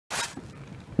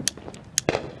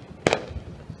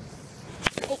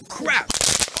crap!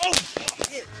 Oh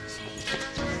shit!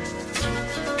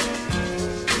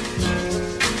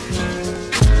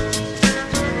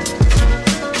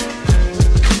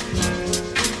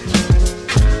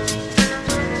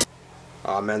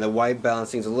 Oh man, the white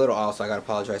balancing's a little off, so I gotta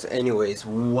apologize. Anyways,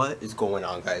 what is going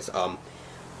on, guys?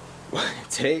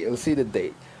 Today, let's see the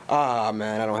date. Ah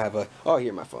man, I don't have a. Oh,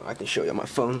 here my phone. I can show you on my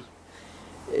phone.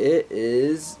 It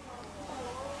is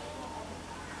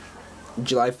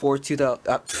July 4th,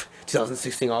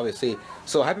 2016, obviously.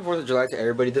 So happy 4th of July to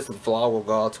everybody. This vlog will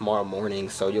go out tomorrow morning,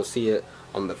 so you'll see it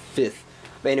on the 5th.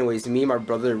 But anyways, me and my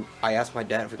brother, I asked my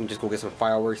dad if we can just go get some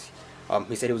fireworks.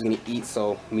 He said he was gonna eat,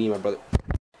 so me and my brother.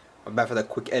 I'm back for that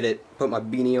quick edit. Put my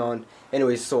beanie on.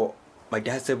 Anyways, so my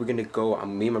dad said we're gonna go.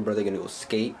 Me and my brother are gonna go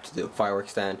skate to the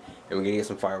fireworks stand, and we're gonna get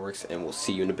some fireworks, and we'll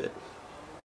see you in a bit.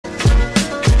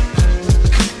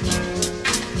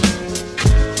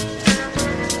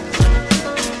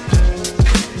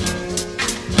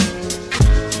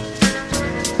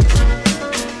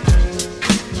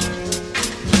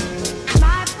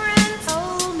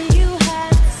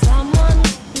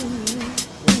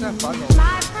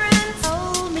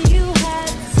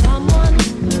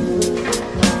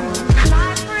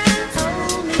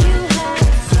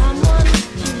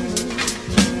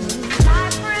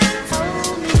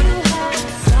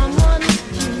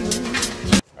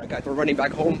 We're running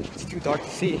back home. It's too dark to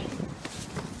see.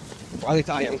 Well, at least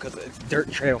I am, because it's a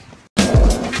dirt trail.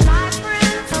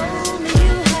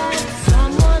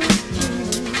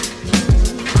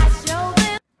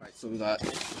 Alright, so we got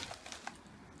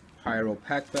Pyro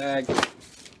pack bag,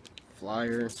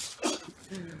 flyer,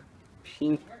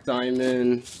 pink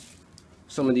diamond,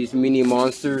 some of these mini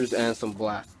monsters, and some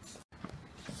blasts.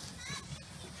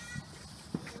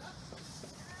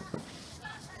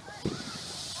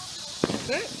 That's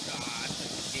it?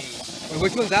 Wait,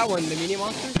 which one's that one? The mini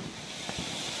monster?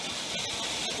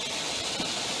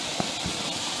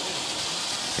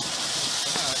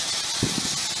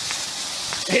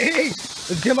 Hey!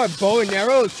 Let's get my bow and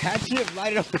arrow, attach it,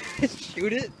 light it up, and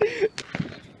shoot it.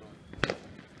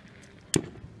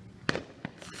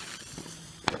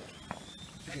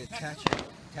 I'm gonna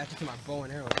attach it to my bow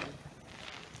and arrow. Dude.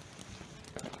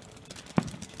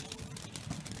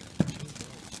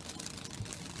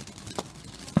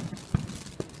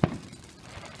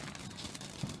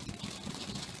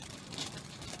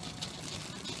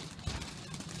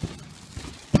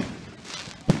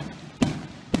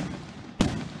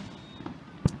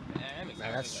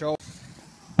 Man, that's so.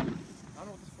 I don't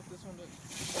know what this one does.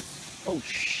 Oh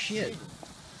shit!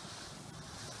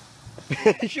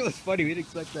 That shit was funny. We didn't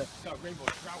expect that. It's got rainbow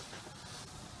trout.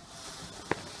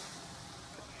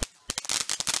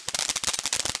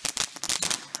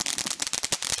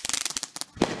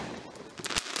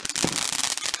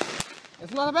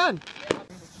 It's not bad.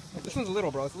 This one's little,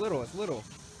 bro. It's little. It's little.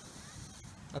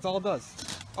 That's all it does.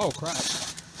 Oh crap!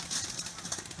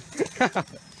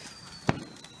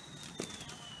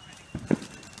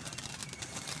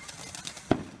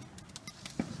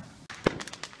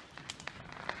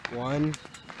 One.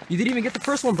 You didn't even get the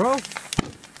first one, bro.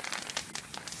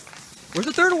 Where's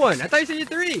the third one? I thought you said you had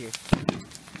 3.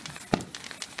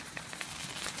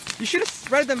 You should have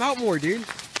spread them out more, dude.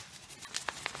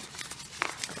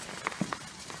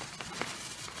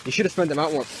 You should have spread them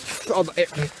out more.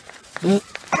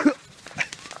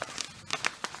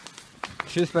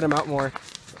 Should have spread them out more.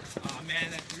 Oh man,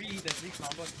 that three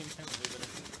combo came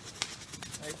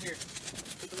right here.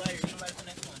 Put the lighter. You're gonna light up the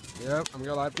next one. Yep, I'm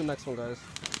gonna light up the next one, guys.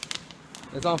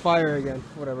 It's on fire again.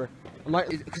 Whatever.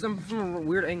 Because I'm from a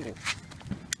weird angle.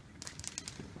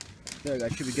 There,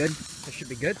 that should be good. That should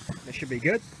be good. That should be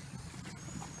good.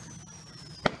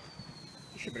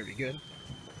 It should better be good.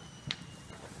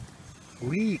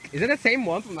 Weak. Is it the same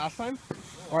one from last time?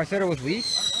 Or I said it was weak?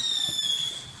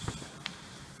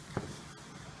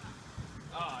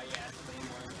 Oh yeah, it's the same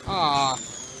one. Ah.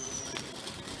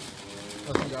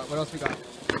 What else we got? What else we got?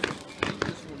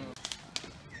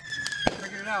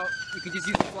 Figured it out. You can just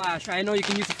use the flash. I know you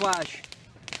can use the flash.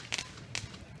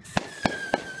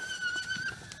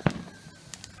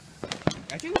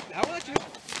 I think that one actually.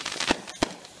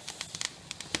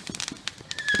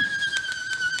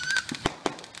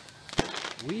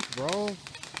 Weak, bro.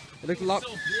 It looks a lot.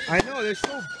 So I know they're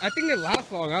so. I think they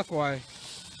last long. That's why.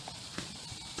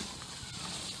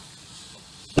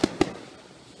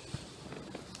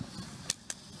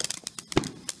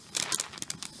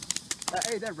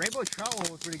 Hey, that rainbow trout one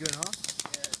was pretty good, huh?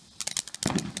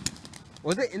 Yeah.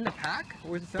 Was it in the pack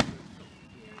or was it separate?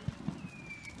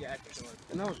 Yeah, I think it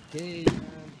was. No, okay, man.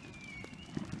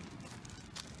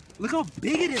 Look how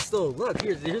big it is, though. Look,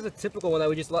 here's a typical one that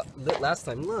we just lit last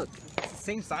time. Look, it's the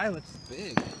same size, looks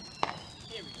big.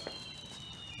 Here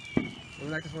we go.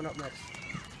 We'll light this one up next.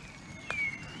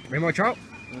 Rainbow trout?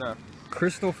 No.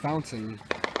 Crystal fountain.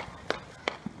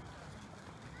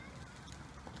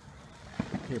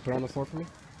 Here, put it on the floor for me.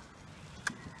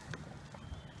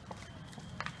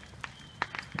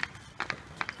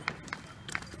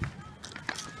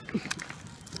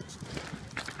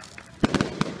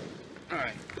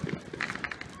 Alright.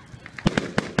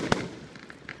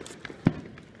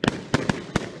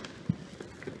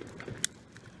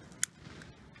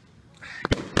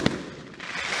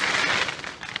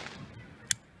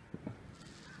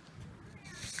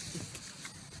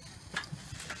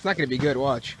 It's not gonna be good,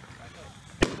 watch.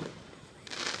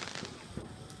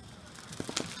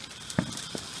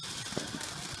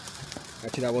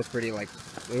 Actually, that was pretty, like,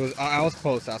 it was. I was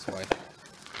close. That's why.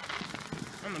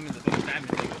 I'm gonna move the big diamond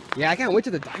thing. Yeah, I can't wait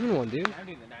to the diamond one, dude. I'm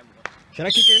doing the diamond one. Should I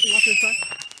kick everything off to this side?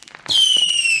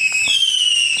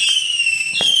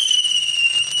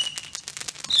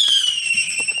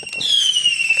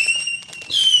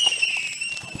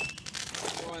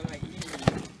 Oh, my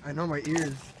ears. I know my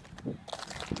ears.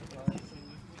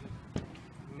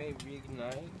 May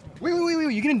reignite. Wait.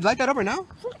 You gonna light that up right now?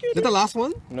 Is that the last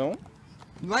one? No.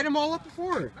 Light them all up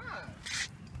before.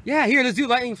 Yeah, here, let's do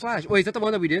lightning flash. Wait, is that the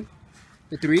one that we did?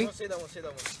 The 3? Say that one. Say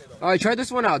that one. Alright, try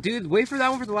this one out, dude. Wait for that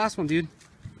one for the last one, dude.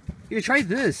 Here, try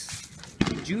this.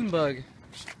 June bug.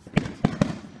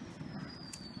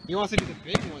 He wants to do the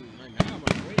big one right now. I'm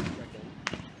like, wait a second.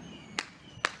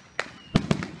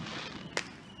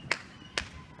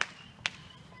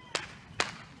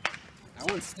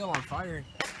 That one's still on fire.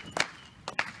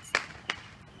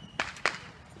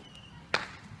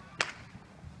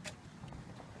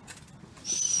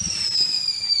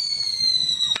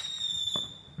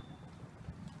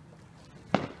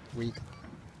 Weak.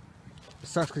 It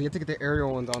sucks because you have to get the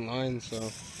aerial ones online,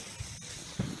 so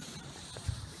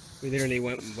we literally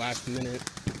went last minute.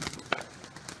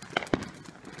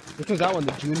 Which was that one?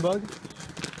 The June bug?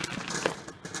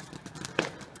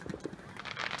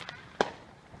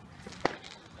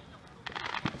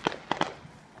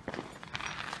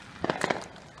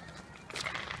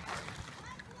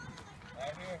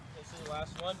 Right here. This is the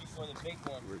last one before the big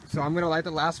one. So I'm gonna light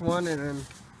the last one, and then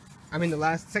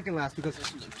second last, because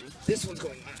this one's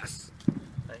going last.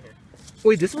 Right here.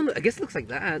 Wait, this one I guess looks like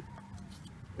that.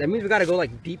 That means we gotta go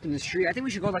like deep in the street. I think we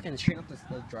should go like in straight up the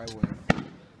driveway,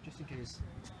 just in case.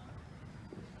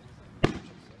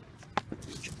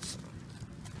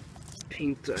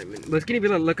 Pink diamond, but it's gonna be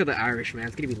the look of the Irish, man.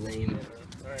 It's gonna be lame.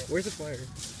 Alright. Where's the flyer?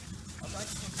 I'm like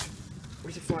this one.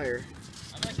 Where's the flyer?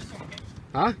 I'm like this one, okay?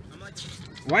 Huh? I'm like this one.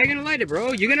 Why are you gonna light it,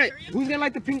 bro? You're gonna. Who's gonna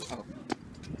light the pink? Oh.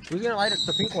 Who's gonna light it,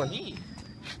 the pink one? Me.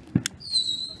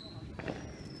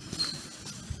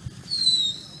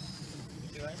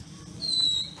 Do I?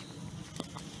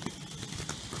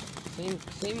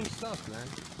 Same stuff, man.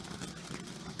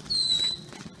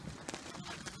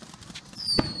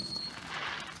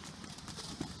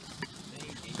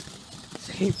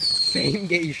 Same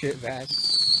gay shit, man.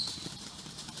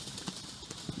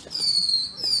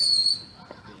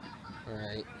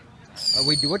 Alright.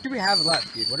 Wait, what do we have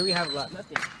left, dude? What do we have left?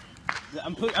 Nothing.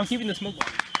 I'm keeping the smoke bomb.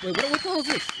 Wait, what the hell is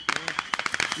this?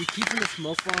 You're keeping the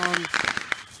smoke bombs.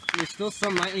 There's still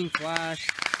some lightning flash.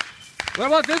 What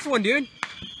about this one, dude?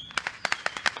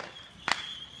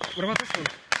 What about this one?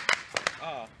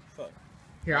 Ah, fuck.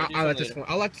 Here, I'll do I'll let some this one.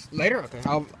 I'll let later. Okay.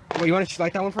 Wait, you want to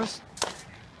light that one first?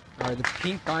 All right, the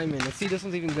pink diamond. Let's see, this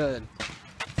one's even good.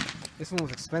 This one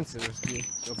was expensive. Let's see.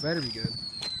 It better be good.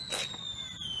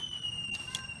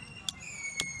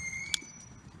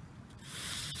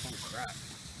 Oh crap!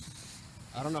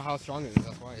 I don't know how strong it is.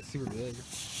 That's why it's super big.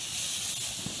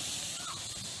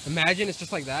 Imagine it's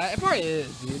just like that. It probably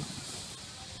is, dude.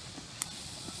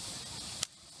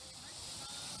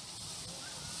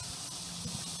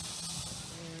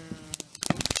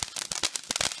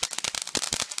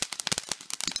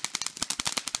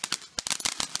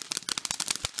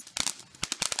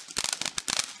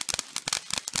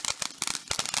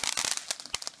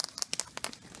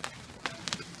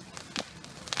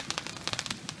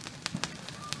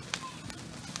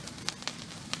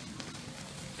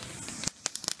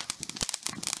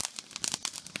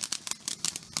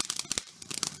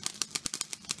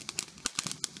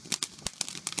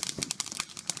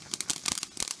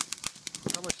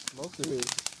 How much smoke there is?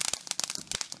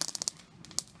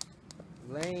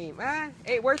 Lame. Ah,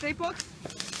 worth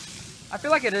 $8? I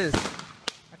feel like it is.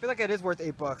 I feel like it is worth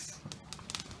 $8.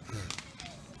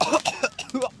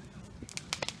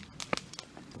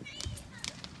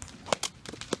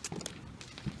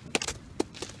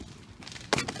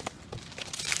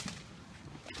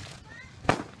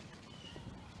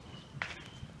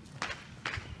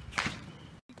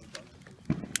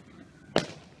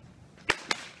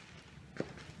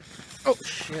 Oh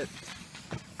shit!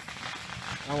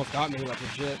 That almost got me, like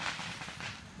legit.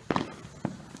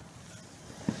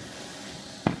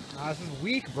 Nah, this is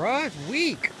weak, bro. It's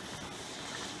weak.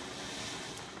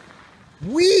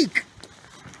 Weak.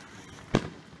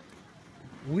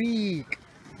 Weak.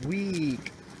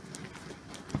 Weak.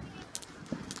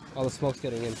 Oh, the smoke's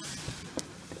getting in.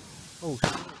 Oh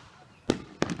shit.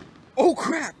 Oh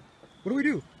crap! What do we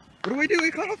do? What do we do?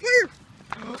 We caught on fire!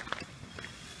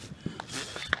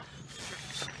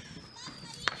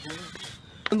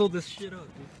 Handle this shit up,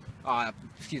 dude.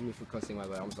 Excuse me for cussing my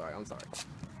bad. I'm sorry. I'm sorry.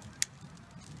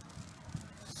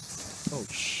 Oh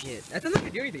shit! That doesn't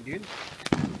even do anything, dude.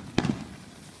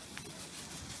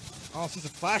 Oh, it's just a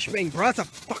flashbang, bro. It's a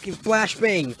fucking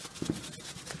flashbang.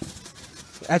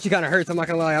 Actually, kind of hurts. I'm not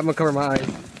gonna lie. I'm gonna cover my eyes.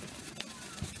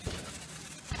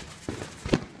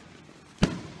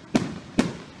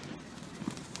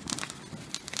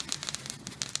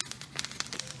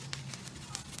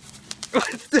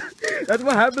 That's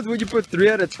what happens when you put 3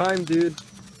 at a time, dude.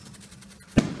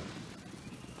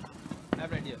 I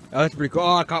have an idea. Oh, that's pretty cool.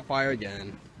 Oh, I caught fire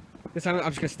again. This time I'm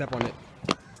just gonna step on it.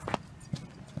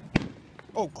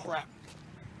 Oh crap.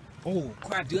 Oh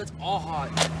crap, dude, that's all hot.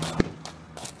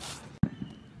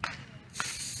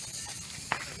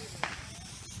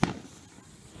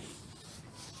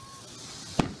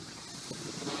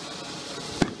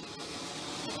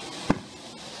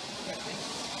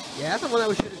 Yeah, that's the one that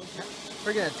we should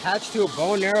freaking attach to a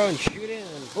bow and arrow and shoot it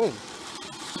and boom.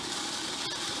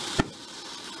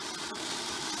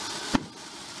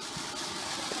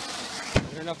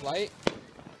 Is there enough light?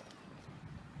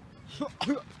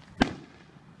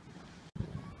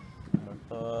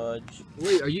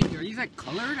 Wait, are these like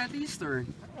colored at least or?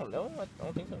 I don't know. I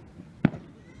don't think so.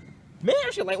 Maybe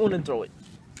I should light one and throw it.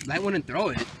 Light one and throw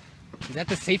it? Is that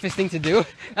the safest thing to do?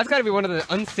 That's gotta be one of the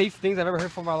unsafe things I've ever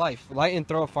heard from my life. Light and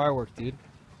throw a firework, dude.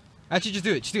 Actually, just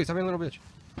do it. Just do it. Stop being a little bitch.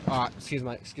 Excuse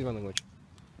my language.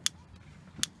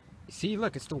 See,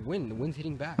 look, it's the wind. The wind's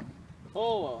hitting back.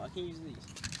 Oh, I can use these.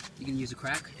 You can use a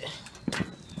crack.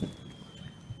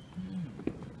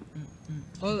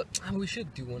 Well, we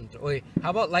should do one. Wait,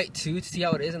 how about light 2 to see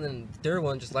how it is, and then the third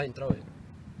one, just light and throw it.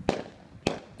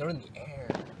 Throw it in the air.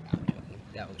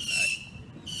 That was bad.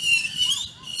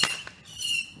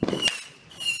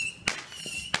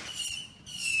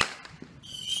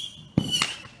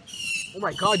 Oh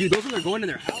my god, dude, those ones are going in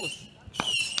their house.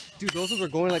 Dude, those ones are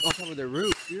going like on top of their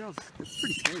roof. Dude, that's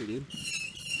pretty scary, dude.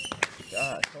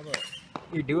 God, hold up.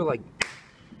 You do it like.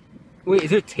 Wait, is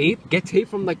there tape? Get tape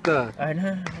from like the. I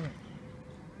know.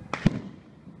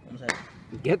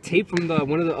 Get tape from the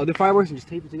one of the other fireworks and just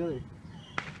tape it together.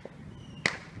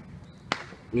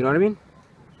 You know what I mean?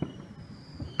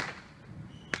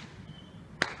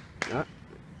 Yeah.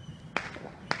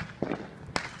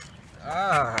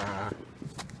 Ah.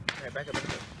 Alright, back up.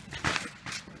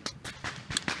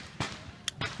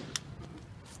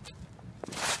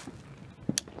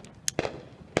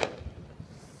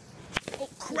 Oh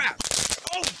crap!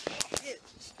 Oh shit!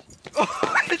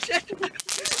 Oh shit!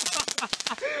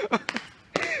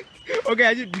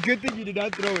 Okay, good thing you did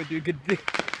not throw it, dude. Good thing.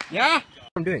 Yeah? Look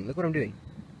what I'm doing. Look what I'm doing.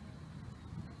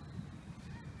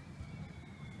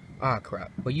 Ah, crap.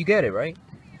 But you get it, right?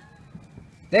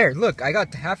 There, look. I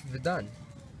got half of it done.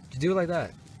 Just do it like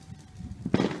that.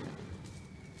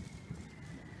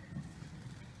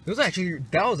 It was actually,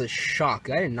 that was a shock.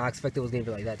 I did not expect it was going to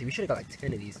be like that, dude. We should have got like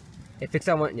 10 of these. Hey, fix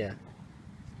that one. Yeah.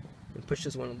 And push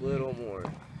this one a little more.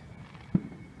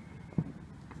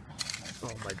 Oh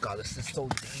my god, this is so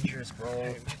dangerous,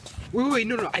 bro. Wait,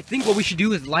 no. I think what we should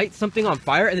do is light something on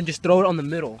fire and then just throw it on the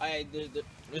middle.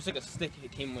 There's like a stick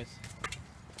it came with.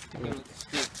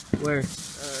 Where?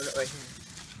 Right here.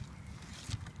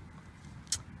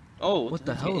 Oh, what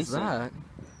the hell is that?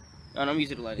 Oh, no, I'm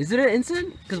using it to light it. Is it an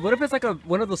incense? Because what if it's like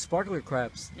one of those sparkler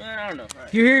craps? I don't know.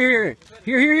 Right. Here.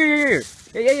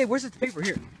 Yeah. Where's the paper?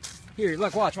 Here.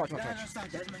 Look, watch. No, stop.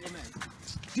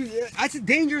 Dude, that's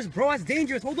dangerous, bro. That's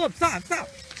dangerous. Hold up. Stop.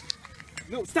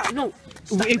 No, stop. No.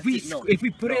 Stop, if we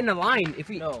put it in a line,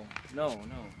 No.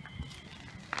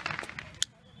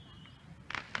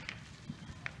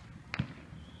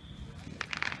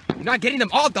 You're not getting them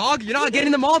all, dog.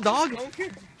 Okay.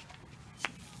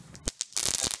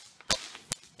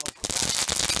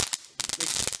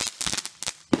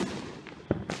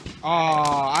 Oh,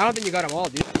 I don't think you got them all,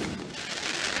 dude. Yeah,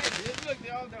 dude, look,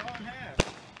 they're all in half.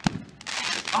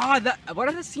 What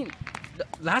does that seem?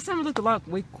 Last time it looked a lot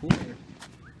way cooler.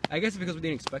 I guess it's because we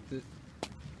didn't expect it.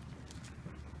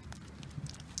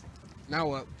 Now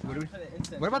what?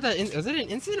 What about that? Is it an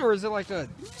incense or is it like a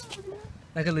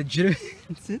legitimate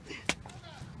incense?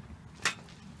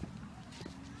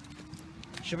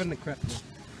 shove it in the crap.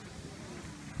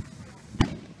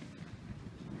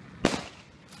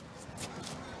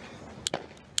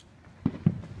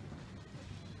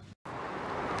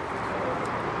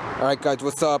 Alright guys,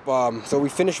 what's up? So we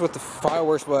finished with the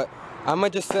fireworks, but I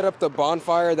might just set up the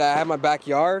bonfire that I have in my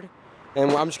backyard, and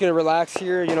I'm just gonna relax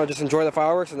here, you know, just enjoy the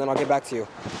fireworks, and then I'll get back to you.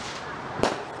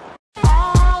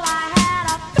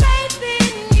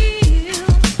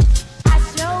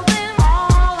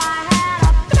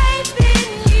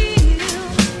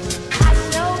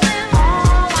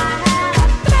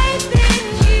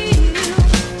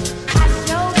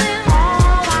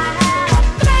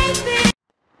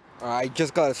 I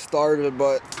just got it started,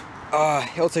 but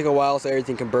it'll take a while so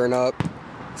everything can burn up.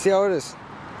 See how it is?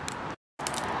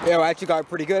 Yeah, I actually got it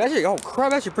pretty good. Actually, oh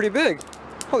crap, actually pretty big.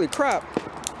 Holy crap.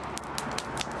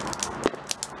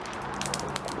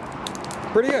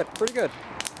 Pretty good, pretty good.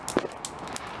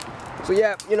 So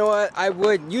yeah, you know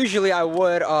what? Usually I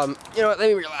would, you know what, let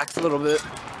me relax a little bit.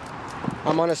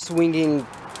 I'm on a swinging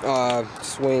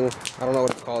swing. I don't know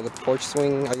what it's called, the porch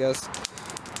swing, I guess.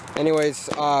 Anyways,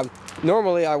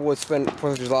 normally I would spend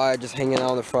 4th of July just hanging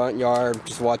out in the front yard,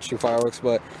 just watching fireworks,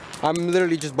 but I'm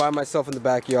literally just by myself in the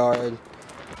backyard.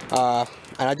 And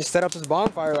I just set up this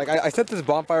bonfire. Like, I set this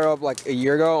bonfire up like a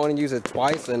year ago. I only used it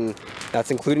twice, and that's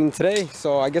including today.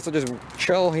 So I guess I'll just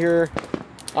chill here.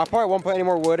 I probably won't put any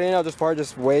more wood in. I'll just probably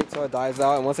just wait till it dies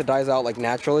out. And once it dies out like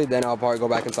naturally, then I'll probably go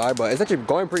back inside. But it's actually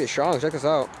going pretty strong. Check this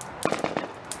out.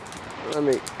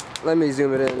 Let me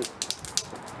zoom it in.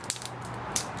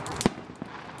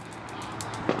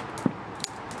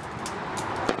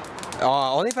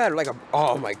 Only if I had like a,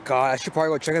 oh my god, I should probably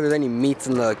go check if there's any meats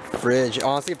in the fridge.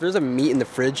 Honestly, if there's a meat in the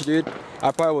fridge, dude,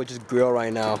 I probably would just grill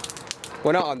right now.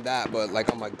 Well, not on that, but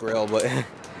like on my grill, but I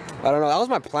don't know, that was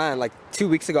my plan. Like 2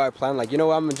 weeks ago, I planned like, you know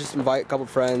what, I'm gonna just invite a couple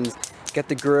friends, get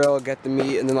the grill, get the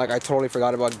meat, and then like I totally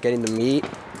forgot about getting the meat,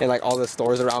 and like all the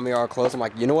stores around me are closed. I'm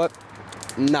like, you know what,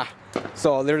 nah.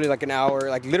 So literally like an hour,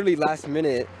 like literally last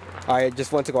minute, I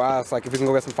just went to go ask like if we can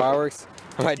go get some fireworks.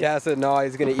 And my dad said no,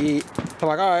 he's gonna eat. I'm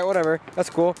like, alright, whatever,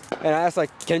 that's cool. And I asked like,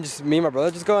 can just me and my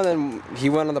brother just go? And then he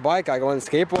went on the bike, I go on the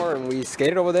skateboard, and we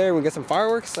skated over there, and we get some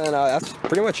fireworks, and that's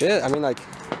pretty much it. I mean, like,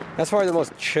 that's probably the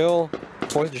most chill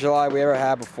 4th of July we ever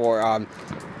had before.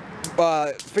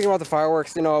 But speaking about the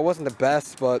fireworks, you know, it wasn't the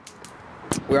best, but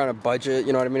we were on a budget,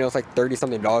 you know what I mean? It was like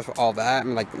 $30-something for all that. I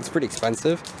mean, like, it's pretty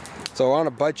expensive. So we're on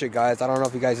a budget, guys. I don't know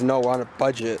if you guys know we're on a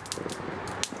budget.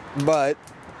 But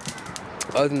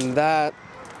other than that,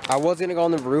 I was gonna go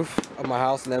on the roof of my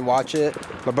house and then watch it.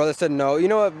 My brother said no. You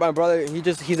know what, my brother,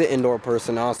 he's an indoor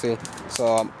person, honestly.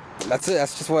 So that's it,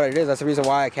 that's just what it is. That's the reason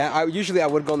why I can't. Usually I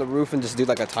would go on the roof and just do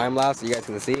like a time lapse so you guys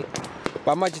can see.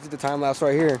 But I might just do the time lapse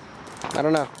right here. I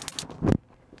don't know.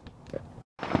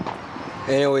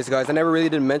 Anyways, guys, I never really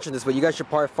did mention this, but you guys should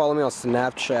probably follow me on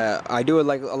Snapchat. I do it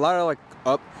like a lot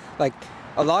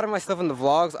of my stuff in the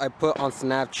vlogs I put on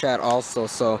Snapchat also.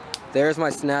 So there's my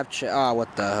Snapchat.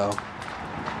 What the hell?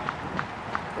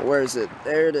 Where is it?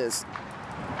 There it is.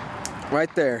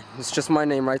 Right there. It's just my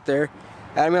name right there.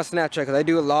 Add me on Snapchat because I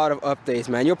do a lot of updates,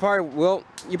 man. You probably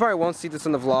won't see this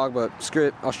in the vlog, but screw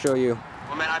it, I'll show you.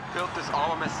 Well, man, I built this all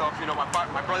by myself. You know, my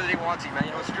brother didn't want to, man.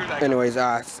 You know, screw that. Anyways,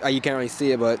 you can't really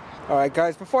see it, but all right,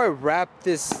 guys. Before I wrap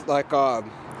this like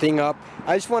thing up,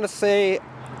 I just want to say,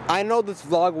 I know this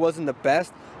vlog wasn't the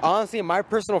best. Honestly, my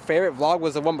personal favorite vlog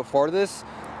was the one before this,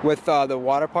 with the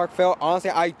water park fail. Honestly,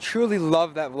 I truly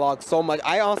love that vlog so much.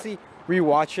 I honestly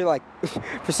rewatch it, like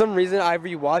for some reason I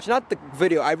rewatch, not the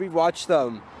video, I rewatch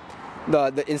the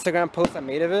Instagram post I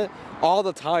made of it all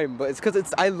the time, but it's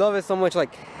because I love it so much.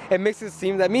 Like, it makes it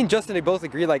seem that me and Justin, they both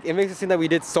agree, like it makes it seem that we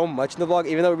did so much in the vlog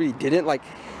even though we really didn't. Like,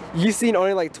 you've seen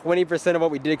only like 20% of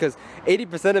what we did because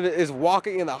 80% of it is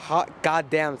walking in the hot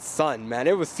goddamn sun, man.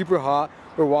 It was super hot.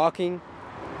 We're walking,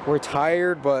 we're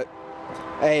tired, but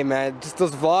hey, man, just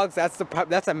those vlogs, that's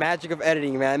the magic of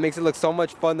editing, man. It makes it look so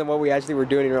much fun than what we actually were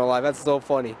doing in real life. That's so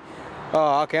funny.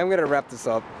 Oh, okay, I'm gonna wrap this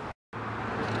up.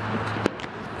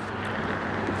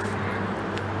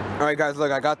 Alright guys,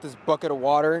 look, I got this bucket of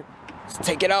water. Let's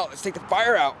take it out. Let's take the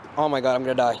fire out. Oh my god, I'm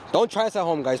gonna die. Don't try this at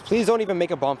home, guys. Please don't even make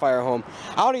a bonfire at home.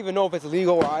 I don't even know if it's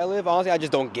legal where I live. Honestly, I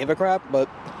just don't give a crap, but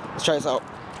let's try this out.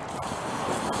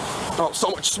 Oh,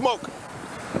 so much smoke.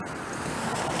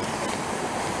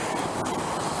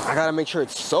 I gotta make sure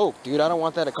it's soaked, dude. I don't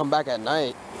want that to come back at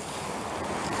night.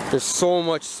 There's so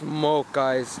much smoke,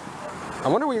 guys. I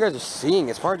wonder what you guys are seeing.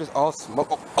 It's probably just all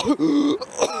smoke. Oh.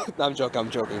 No, I'm joking, I'm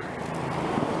joking.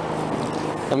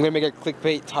 I'm gonna make a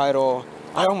clickbait title.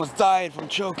 I almost died from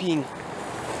choking.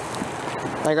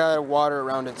 I got water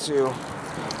around it too,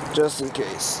 just in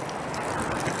case.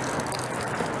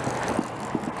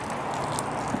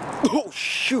 Oh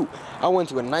shoot! I went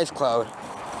to a nice cloud.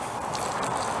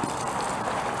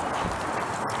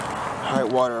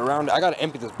 Alright, water around it. I gotta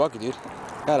empty this bucket, dude.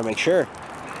 Gotta make sure.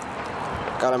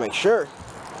 Gotta make sure.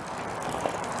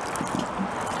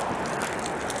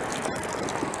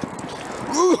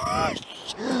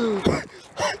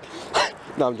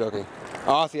 No, I'm joking.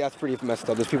 Honestly, that's pretty messed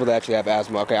up. There's people that actually have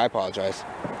asthma. Okay, I apologize.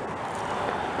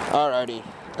 Alrighty.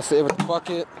 That's it with the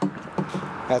bucket.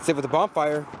 That's it with the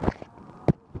bonfire.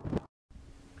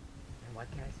 And why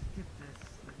can't I skip this?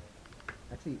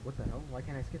 Actually, what the hell? Why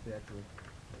can't I skip it, actually?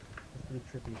 That's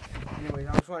pretty trippy. Anyways,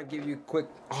 I just want to give you a quick...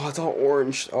 Oh, it's all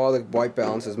orange. Oh, the white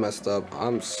balance is messed up.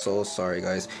 I'm so sorry,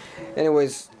 guys.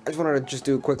 Anyways, I just wanted to just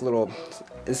do a quick little...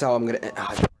 This is how I'm going to...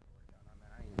 I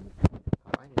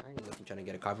ain't looking trying to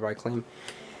get a copyright claim.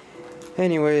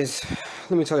 Anyways,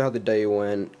 let me tell you how the day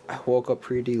went. I woke up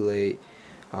pretty late.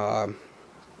 Oh,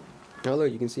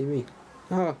 look, you can see me.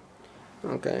 Oh,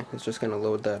 okay. Let's just kind of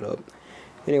load that up.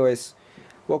 Anyways,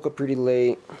 woke up pretty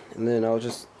late, and then I was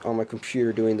just on my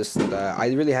computer doing this and that.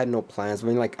 I really had no plans. I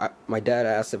mean, like, my dad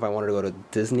asked if I wanted to go to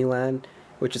Disneyland,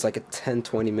 which is like a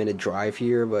 10-20 minute drive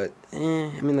here, but, I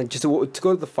mean, like, just to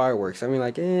go to the fireworks. I mean,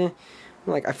 like,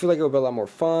 like, I feel like it would be a lot more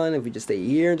fun if we just stay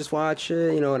here and just watch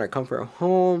it, you know, in our comfort at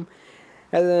home.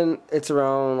 And then it's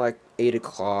around like 8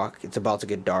 o'clock. It's about to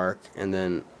get dark, and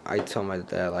then I tell my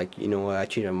dad, like, you know what? I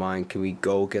changed my mind. Can we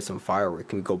go get some fireworks?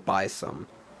 Can we go buy some?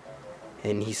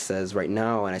 And he says right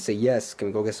now, and I say yes. Can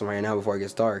we go get some right now before it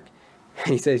gets dark? And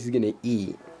he says he's gonna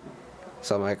eat.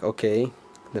 So I'm like, okay.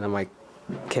 Then I'm like,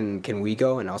 can we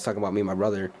go? And I was talking about me and my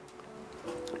brother,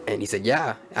 and he said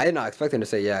yeah. I did not expect him to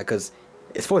say yeah, because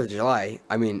it's 4th of July.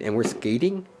 I mean, and we're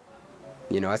skating.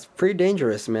 You know, that's pretty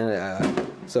dangerous, man.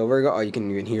 So we're going. Oh, you can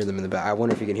even hear them in the back. I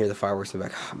wonder if you can hear the fireworks in the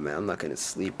back. Oh, man, I'm not gonna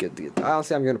sleep.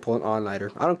 Honestly, I'm gonna pull an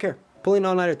all-nighter. I don't care. Pulling an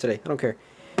all-nighter today. I don't care.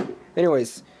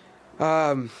 Anyways, we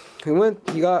went.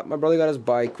 My brother got his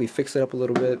bike. We fixed it up a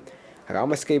little bit. I got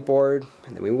my skateboard,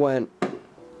 and then we went.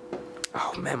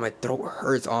 Oh man, my throat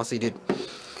hurts. Honestly, dude.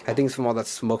 I think it's from all that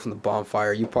smoke from the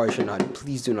bonfire. You probably should not.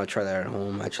 Please do not try that at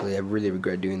home. Actually, I really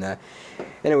regret doing that.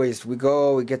 Anyways, we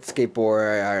get the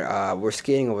skateboard. We're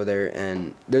skating over there,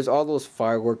 and there's all those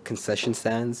firework concession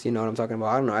stands. You know what I'm talking about?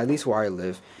 I don't know. At least where I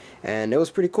live, and it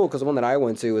was pretty cool because the one that I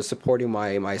went to was supporting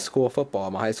my school football,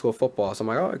 my high school football. So I'm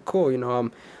like, oh, cool. You know,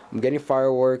 I'm getting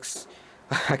fireworks.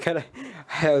 I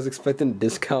was expecting a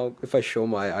discount if I show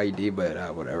my ID,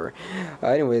 but whatever.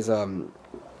 Anyways,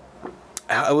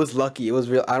 I was lucky. It was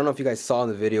real. I don't know if you guys saw in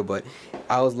the video, but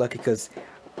I was lucky because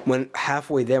when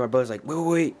halfway there, my brother's like,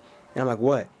 wait. And I'm like,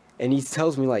 what? And he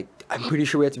tells me, like, I'm pretty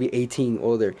sure we have to be 18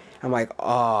 older. I'm like,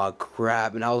 oh,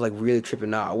 crap. And I was, like, really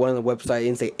tripping out. I went on the website,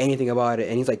 didn't say anything about it.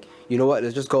 And he's like, you know what?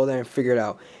 Let's just go there and figure it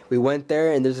out. We went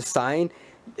there, and there's a sign.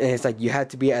 And it's like, you had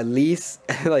to be at least,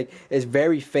 like, it's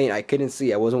very faint. I couldn't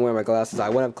see. I wasn't wearing my glasses. I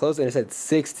went up close, and it said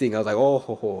 16. I was like,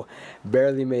 oh,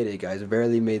 barely made it, guys.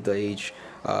 Barely made the age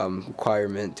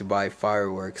requirement to buy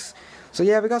fireworks. So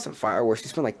yeah, we got some fireworks. We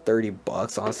spent like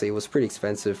 $30. Honestly, it was pretty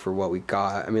expensive for what we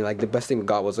got. I mean, like, the best thing we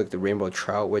got was like the rainbow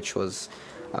trout, which was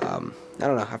I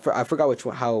don't know. I forgot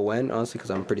how it went, honestly, because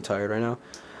I'm pretty tired right now.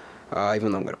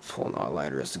 Even though I'm gonna pull an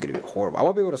all-nighter, it's gonna be horrible. I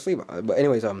won't be able to sleep. But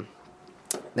anyways, then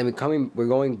we're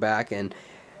going back, and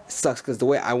it sucks because the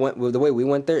way we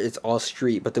went there, it's all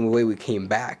street. But then the way we came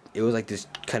back, it was like this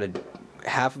kind of,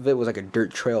 half of it was like a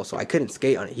dirt trail, so I couldn't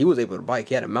skate on it. He was able to bike.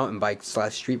 He had a mountain bike /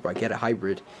 street bike. He had a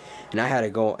hybrid, and I had to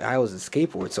go. I was a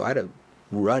skateboard, so I had to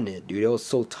run it, dude. I was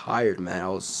so tired, man. I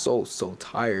was so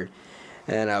tired.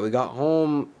 And we got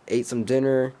home, ate some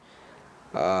dinner,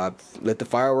 lit the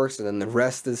fireworks, and then the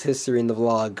rest is history in the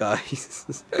vlog,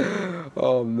 guys.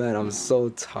 Oh man, I'm so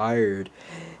tired.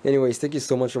 Anyways, thank you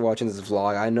so much for watching this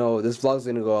vlog. I know this vlog's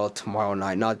gonna go out tomorrow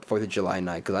night, not 4th of July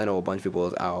night, because I know a bunch of people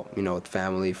is out, you know, with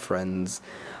family, friends,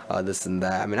 this and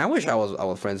that. I mean, I wish I was out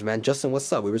with friends, man. Justin,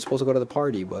 what's up? We were supposed to go to the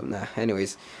party, but nah.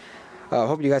 Anyways,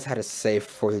 hope you guys had a safe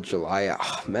 4th of July.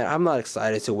 Oh, man, I'm not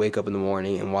excited to wake up in the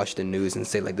morning and watch the news and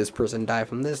say, like, this person died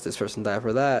from this person died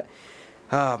for that.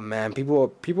 Oh man,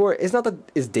 people are, it's not that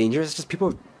it's dangerous, it's just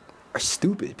people are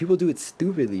stupid. People do it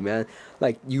stupidly, man.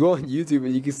 Like, you go on YouTube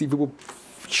and you can see people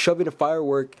shoving a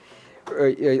firework or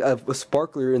a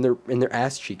sparkler in their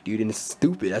ass cheek, dude, and it's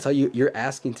stupid. That's how you're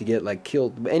asking to get, like,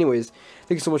 killed. But anyways,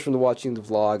 thank you so much for watching the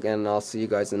vlog, and I'll see you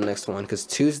guys in the next one. Because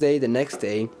Tuesday, the next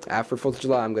day after 4th of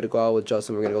July, I'm gonna go out with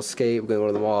Justin. We're gonna go skate. We're gonna go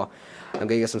to the mall. I'm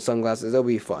gonna get some sunglasses. It'll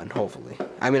be fun, hopefully.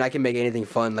 I mean, I can make anything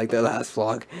fun like the last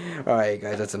vlog. All right,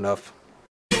 guys, that's enough.